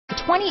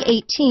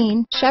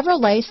2018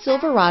 Chevrolet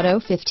Silverado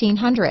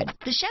 1500.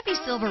 The Chevy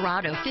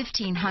Silverado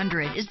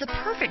 1500 is the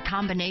perfect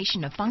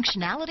combination of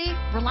functionality,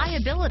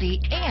 reliability,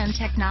 and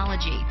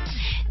technology.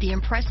 The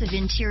impressive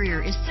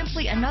interior is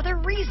simply another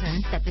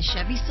reason that the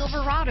Chevy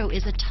Silverado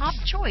is a top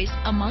choice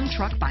among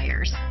truck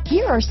buyers.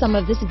 Here are some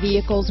of this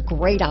vehicle's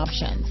great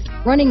options: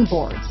 running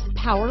boards,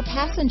 power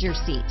passenger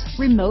seat,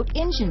 remote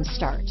engine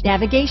start,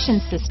 navigation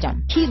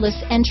system,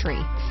 keyless entry,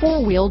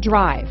 four-wheel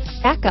drive,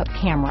 backup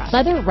camera,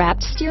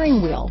 leather-wrapped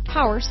steering wheel,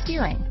 power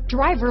steering,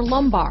 driver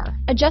lumbar,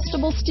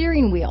 adjustable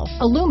steering wheel,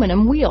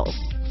 aluminum wheels,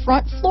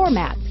 front floor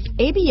mats,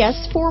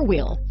 ABS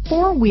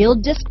four-wheel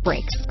disc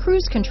brakes,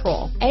 cruise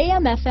control,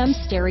 AM/FM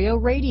stereo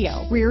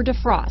radio, rear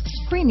defrost,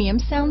 premium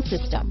sound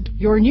system.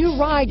 Your new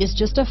ride is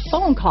just a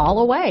phone call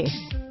away.